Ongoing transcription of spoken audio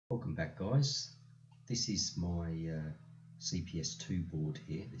Welcome back, guys. This is my CPS2 board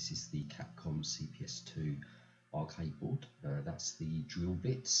here. This is the Capcom CPS2 arcade board. That's the drill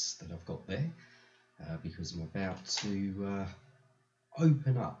bits that I've got there because I'm about to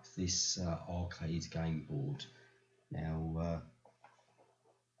open up this arcade game board. Now,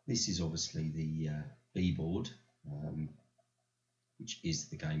 this is obviously the B board, which is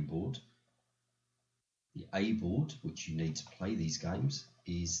the game board. The A board, which you need to play these games,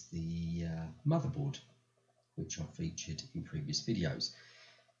 is the motherboard, which I've featured in previous videos.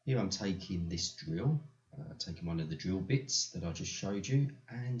 Here I'm taking this drill, taking one of the drill bits that I just showed you,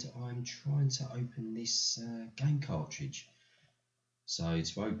 and I'm trying to open this game cartridge. So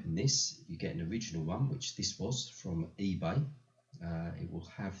to open this, you get an original one, which this was from eBay. It will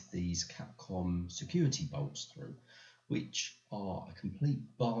have these Capcom security bolts through, which are a complete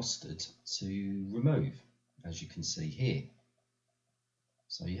bastard to remove, as you can see here.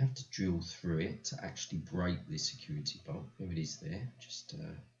 So you have to drill through it to actually break the security bolt. There it is there, just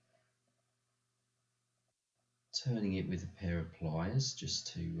turning it with a pair of pliers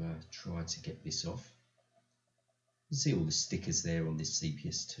just to try to get this off. You can see all the stickers there on this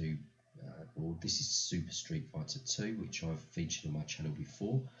CPS2 board. This is Super Street Fighter 2, which I've featured on my channel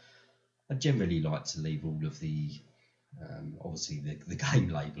before. I generally like to leave all of the obviously the game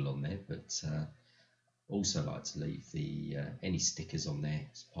label on there, but also like to leave the any stickers on there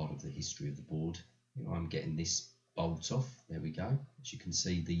as part of the history of the board. I'm getting this bolt off. There we go. As you can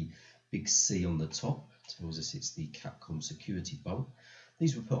see, the big C on the top tells us it's the Capcom security bolt.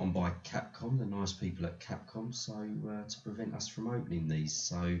 These were put on by Capcom, the nice people at Capcom, so to prevent us from opening these.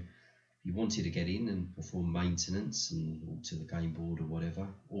 So if you wanted to get in and perform maintenance and alter the game board or whatever,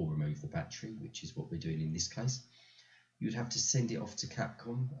 or remove the battery, which is what we're doing in this case, you would have to send it off to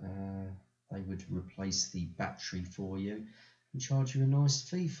Capcom. They would replace the battery for you and charge you a nice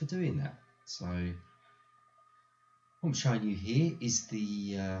fee for doing that. So what I'm showing you here is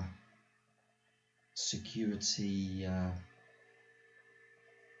the security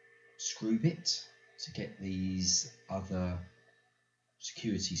screw bit to get these other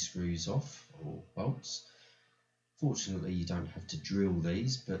security screws off, or bolts. Fortunately, you don't have to drill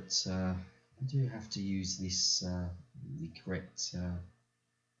these, but you do have to use this the correct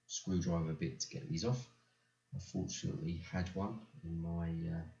screwdriver bit to get these off. I fortunately had one in my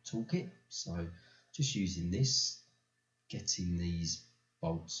toolkit, so just using this, getting these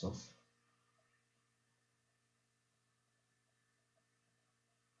bolts off.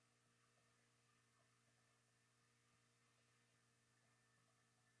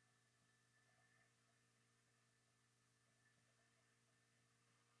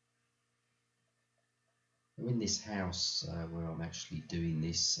 In this house where I'm actually doing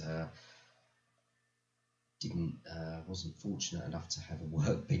this, wasn't fortunate enough to have a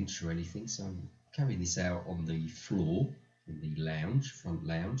workbench or anything, so I'm carrying this out on the floor in the lounge, front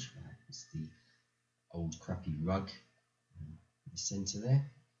lounge. It's the old crappy rug in the centre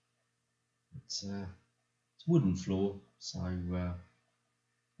there. It's a wooden floor, so I'm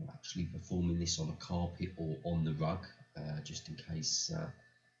actually performing this on a carpet or on the rug, just in case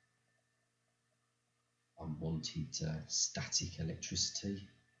unwanted static electricity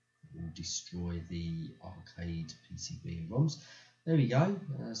will destroy the arcade PCB and ROMs. There we go.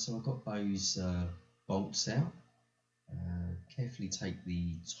 So I've got those bolts out. Carefully take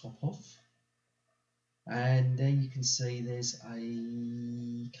the top off, and there you can see there's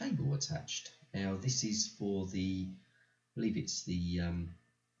a cable attached. Now this is for the, I believe it's the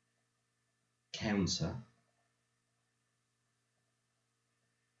counter.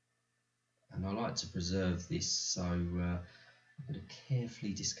 And I like to preserve this, so I'm going to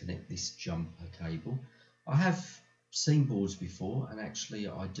carefully disconnect this jumper cable. I have seen boards before, and actually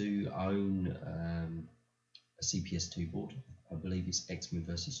I do own a CPS2 board. I believe it's X-Men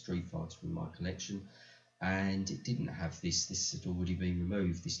vs Street Fighter in my collection, and it didn't have this. This had already been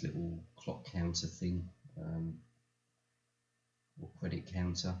removed, this little clock counter thing, or credit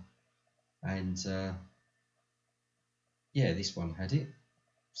counter, and yeah, this one had it.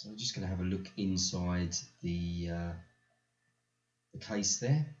 So I'm just going to have a look inside the case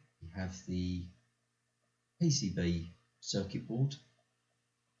there. You have the PCB circuit board.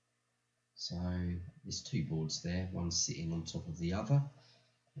 So there's two boards there, one sitting on top of the other.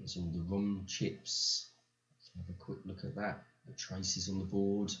 There's all the ROM chips. Let's have a quick look at that. The traces on the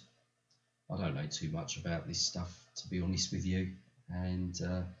board. I don't know too much about this stuff, to be honest with you, and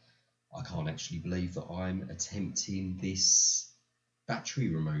I can't actually believe that I'm attempting this battery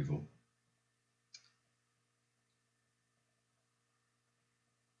removal.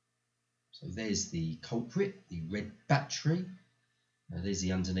 So there's the culprit, the red battery. There's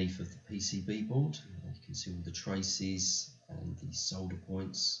the underneath of the PCB board. You can see all the traces and the solder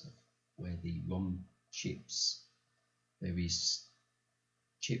points of where the ROM chips, various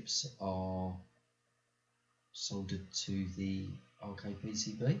chips are soldered to the arcade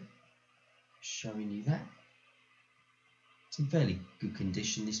PCB. Showing you that. It's in fairly good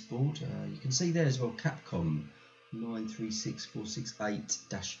condition, this board. You can see there as well, Capcom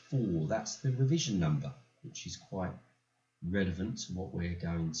 936468-4. That's the revision number, which is quite relevant to what we're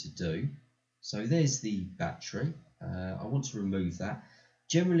going to do. So there's the battery. I want to remove that.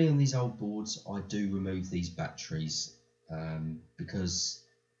 Generally on these old boards I do remove these batteries because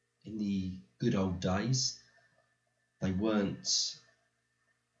in the good old days they weren't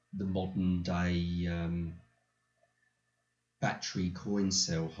the modern day battery coin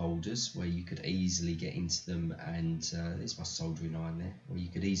cell holders where you could easily get into them, and there's my soldering iron there, where you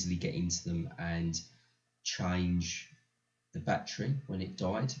could easily get into them and change the battery when it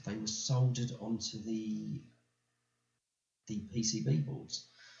died. They were soldered onto the PCB boards.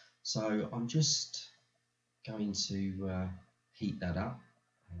 So I'm just going to heat that up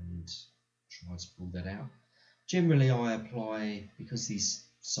and try to pull that out. Generally I apply, because these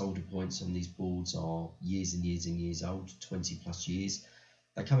solder points on these boards are years and years and years old, 20 plus years,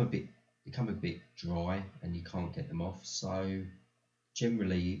 they become a bit dry and you can't get them off. So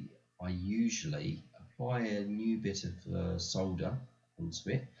generally I usually apply a new bit of solder onto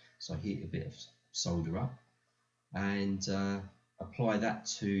it. So I heat a bit of solder up and apply that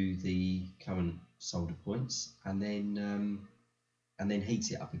to the current solder points, and then heat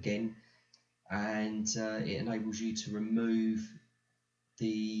it up again, and it enables you to remove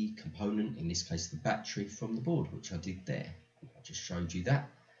the component, in this case the battery, from the board, which I did there. I just showed you that.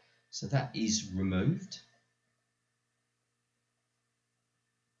 So that is removed.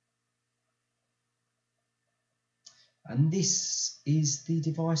 And this is the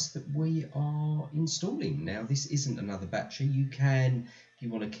device that we are installing. Now this isn't another battery. You can, if you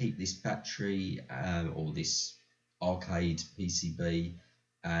want to keep this battery or this arcade PCB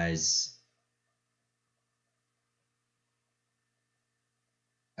as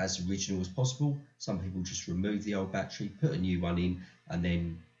original as possible. Some people just remove the old battery, put a new one in, and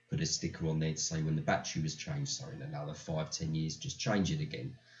then put a sticker on there to say when the battery was changed, so in another 5-10 years just change it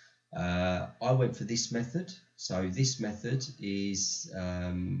again. I went for this method. So this method is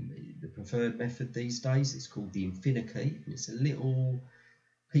the preferred method these days. It's called the InfiniKey. It's a little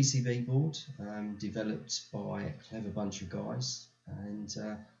PCB board developed by a clever bunch of guys, and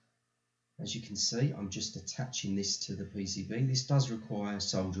as you can see, I'm just attaching this to the PCB. This does require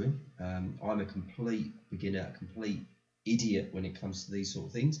soldering. I'm a complete beginner, a complete idiot when it comes to these sort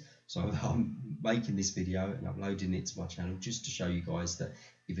of things. So I'm making this video and uploading it to my channel just to show you guys that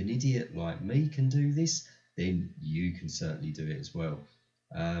if an idiot like me can do this, then you can certainly do it as well.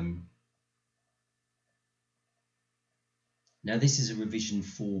 Now this is a revision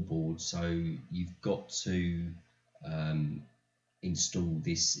 4 board, so you've got to install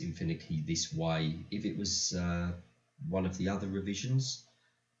this InfiniKey this way. If it was one of the other revisions,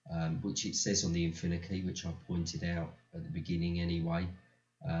 which it says on the InfiniKey, which I pointed out at the beginning anyway,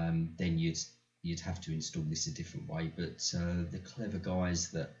 then you'd have to install this a different way. But the clever guys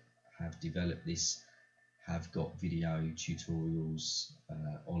that have developed this have got video tutorials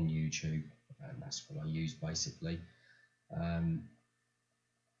on YouTube, and that's what I use basically.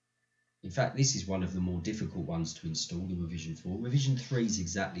 In fact, this is one of the more difficult ones to install, the revision 4. Revision 3 is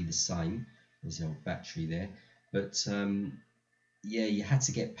exactly the same. There's the old battery there, but yeah, you had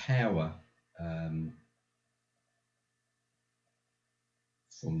to get power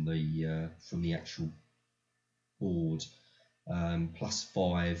from the actual board,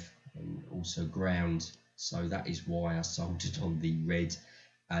 +5, and also ground. So that is why I soldered on the red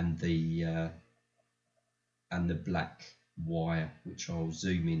and the black wire, which I'll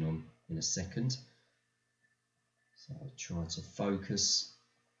zoom in on in a second. So I'll try to focus.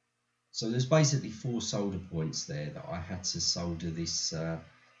 So there's basically 4 solder points there that I had to solder this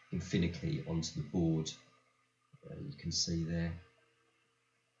InfiniKey onto the board. You can see there,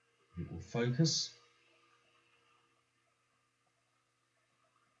 it will focus.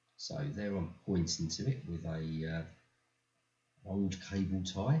 So there I'm pointing to it with a old cable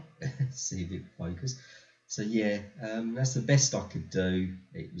tie, see if it focus. So yeah, that's the best I could do.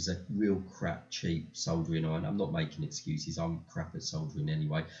 It was a real crap, cheap soldering iron. I'm not making excuses, I'm crap at soldering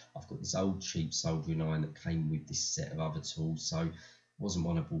anyway. I've got this old cheap soldering iron that came with this set of other tools, so it wasn't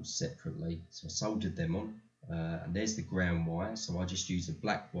one I bought separately. So I soldered them on, and there's the ground wire. So I just used a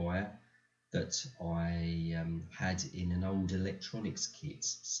black wire that I had in an old electronics kit.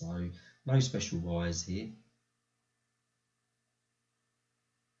 So no special wires here.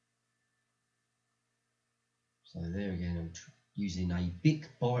 So there again, I'm using a big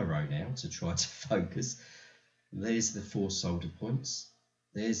biro now to try to focus. There's the 4 solder points.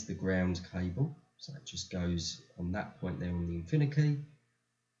 There's the ground cable. So it just goes on that point there on the InfiniKey.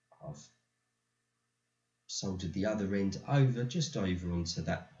 I've soldered the other end over, just over onto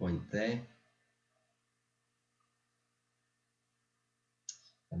that point there.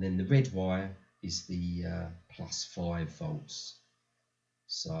 And then the red wire is the +5 volts.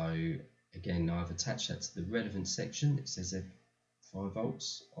 So again, I've attached that to the relevant section. It says 5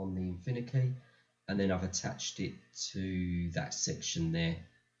 volts on the InfiniKey, and then I've attached it to that section there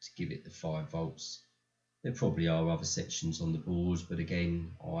to give it the 5 volts. There probably are other sections on the board, but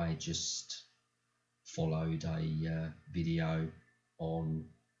again, I just followed a video on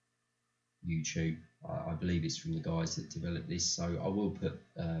YouTube. I believe it's from the guys that developed this, so I will put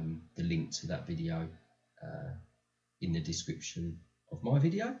the link to that video in the description of my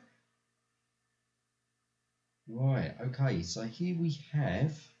video. Right, okay, so here we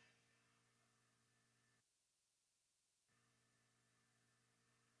have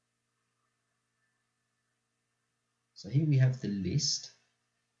the list.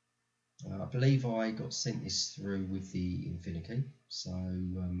 I believe I got sent this through with the InfiniKey. So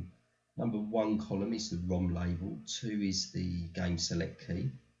number 1 column is the ROM label, 2 is the game select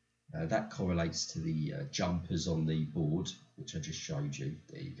key. That correlates to the jumpers on the board, which I just showed you.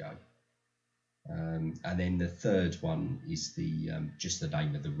 There you go. And then the 3rd one is the just the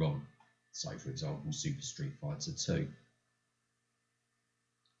name of the ROM. So for example, Super Street Fighter 2.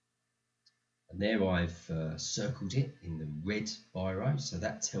 And there I've circled it in the red biro, so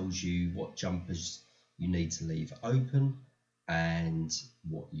that tells you what jumpers you need to leave open and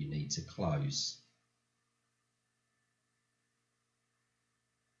what you need to close.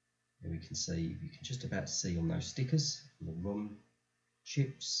 Here we can see, you can just about see on those stickers, on the ROM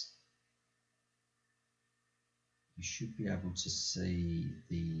chips. You should be able to see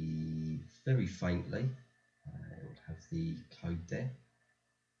the, very faintly, it will have the code there.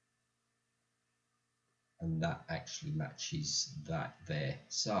 And that actually matches that there.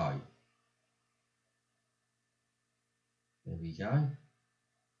 So there we go.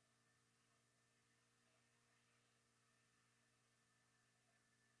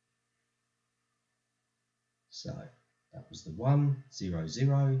 So that was the 1 0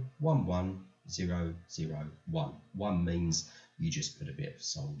 0 1 1 0 0 1. 1 means you just put a bit of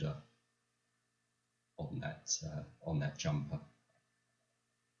solder on that jumper,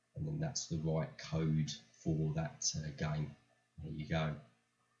 and then that's the right code for that game. There you go.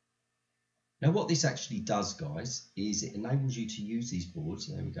 Now what this actually does, guys, is it enables you to use these boards.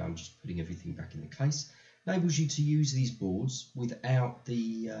 There we go, I'm just putting everything back in the case. Enables you to use these boards without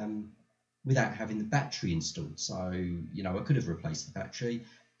the without having the battery installed. So, you know, I could have replaced the battery,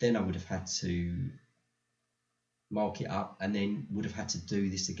 then I would have had to mark it up, and then would have had to do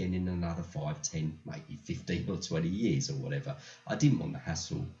this again in another 5, 10, maybe 15 or 20 years or whatever. I didn't want the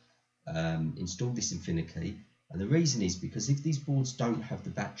hassle. Install this InfiniKey, and the reason is because if these boards don't have the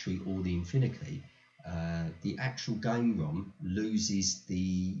battery or the InfiniKey, the actual game ROM loses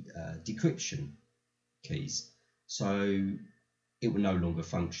the decryption keys, so it will no longer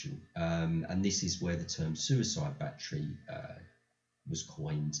function, and this is where the term suicide battery was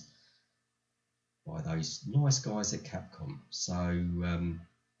coined by those nice guys at Capcom. So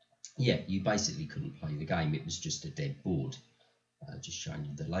yeah, you basically couldn't play the game, it was just a dead board. Just showing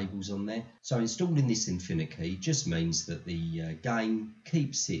you the labels on there. So installing this InfiniKey just means that the game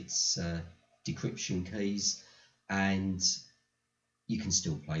keeps its decryption keys and you can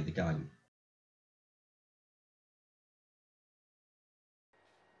still play the game.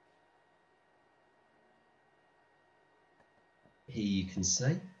 Here you can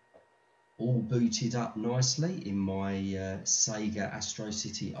see all booted up nicely in my Sega Astro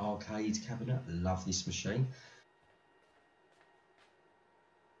City arcade cabinet. Love this machine.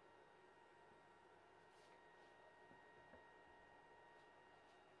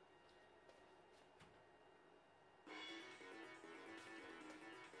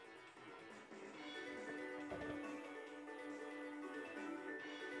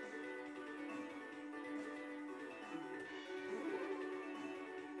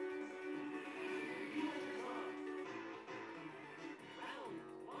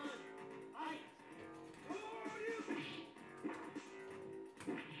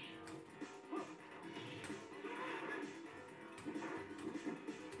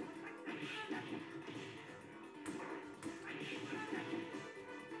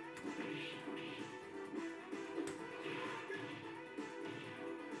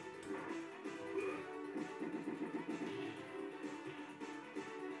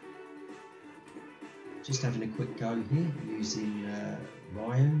 just having a quick go here using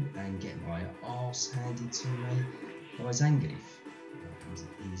Ryan and getting my arse handed to me by Zangief.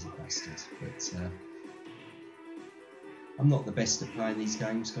 He's a bastard, but I'm not the best at playing these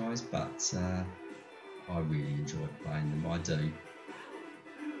games, guys, but I really enjoy playing them, I do.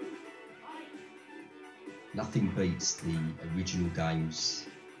 Nothing beats the original games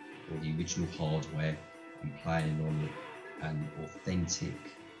or the original hardware and playing on an authentic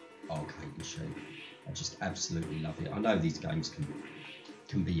arcade machine. I just absolutely love it. I know these games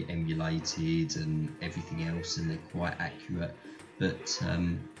can be emulated and everything else, and they're quite accurate, but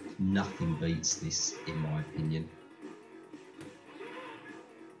nothing beats this in my opinion.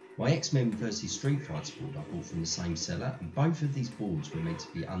 My X-Men vs Street Fighter board I bought from the same seller, and both of these boards were meant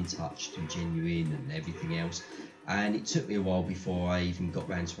to be untouched and genuine and everything else, and it took me a while before I even got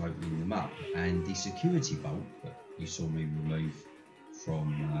round to opening them up. And the security bolt that you saw me remove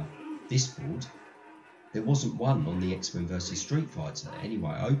from this board, there wasn't one on the X-Men vs Street Fighter.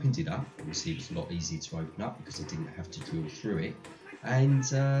 Anyway, I opened it up. Obviously it was a lot easier to open up because I didn't have to drill through it, and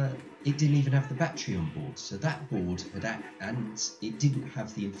it didn't even have the battery on board. So that board and it didn't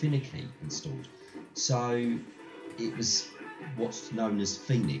have the InfinKey installed. So it was what's known as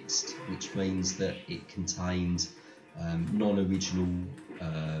Phoenixed, which means that it contained non-original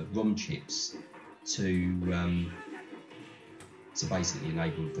ROM chips to basically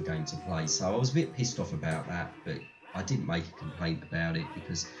enable the game to play. So I was a bit pissed off about that, but I didn't make a complaint about it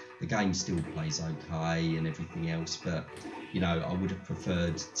because the game still plays okay and everything else. But you know, I would have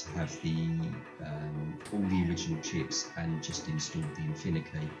preferred to have the all the original chips and just installed the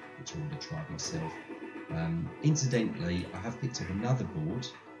InfinKey, which I would have tried myself. Incidentally, I have picked up another board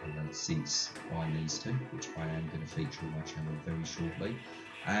since buying these two, which I am going to feature on my channel very shortly,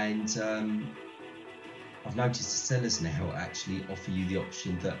 and I've noticed the sellers now actually offer you the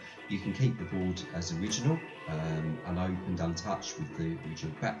option that you can keep the board as original, unopened, untouched, with the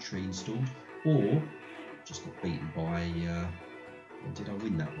original battery installed, or just got beaten by, or did I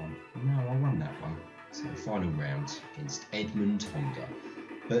win that one? No, I won that one. So final round against Edmund Honda.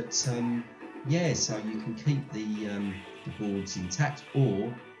 But yeah, so you can keep the boards intact,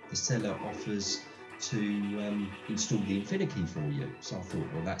 or the seller offers to install the InfinKey for you. So I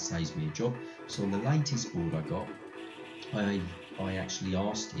thought, well, that saves me a job. So on the latest board I got, I actually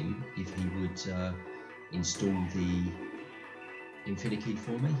asked him if he would install the InfinKey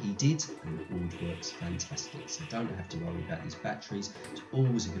for me. He did, and the board works fantastic. So don't have to worry about these batteries. It's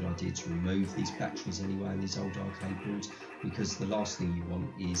always a good idea to remove these batteries anyway on these old arcade boards, because the last thing you want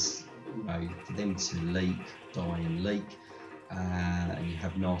is, you know, for them to leak, die and leak, and you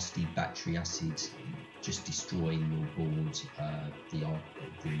have nasty battery acid just destroying your board, the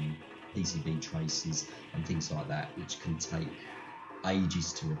PCB traces and things like that, which can take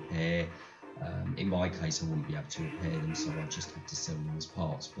ages to repair. In my case, I wouldn't be able to repair them, so I just have to sell them as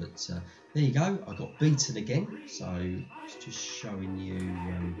parts. But there you go, I got beaten again. So it's just showing you,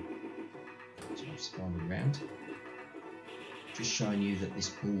 spinning around, just showing you that this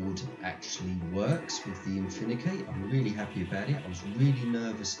board actually works with the InfinKey. I'm really happy about it. I was really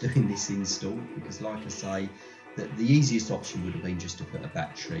nervous doing this install because, like I say, the easiest option would have been just to put a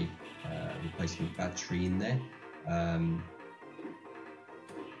battery, replacement battery in there.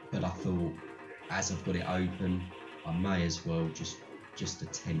 But I thought, as I've got it open, I may as well just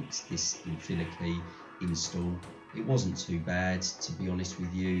attempt this InfinKey install. It wasn't too bad, to be honest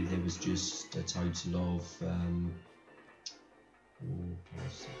with you. There was just a total of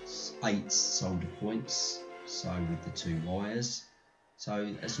 8 solder points, so with the 2 wires,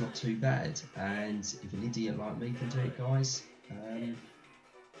 so that's not too bad. And if an idiot like me can do it, guys,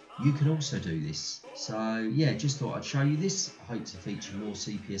 you can also do this. So yeah, just thought I'd show you this. I hope to feature more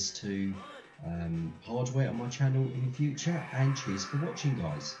CPS2 hardware on my channel in the future, and cheers for watching,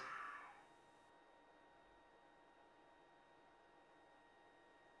 guys.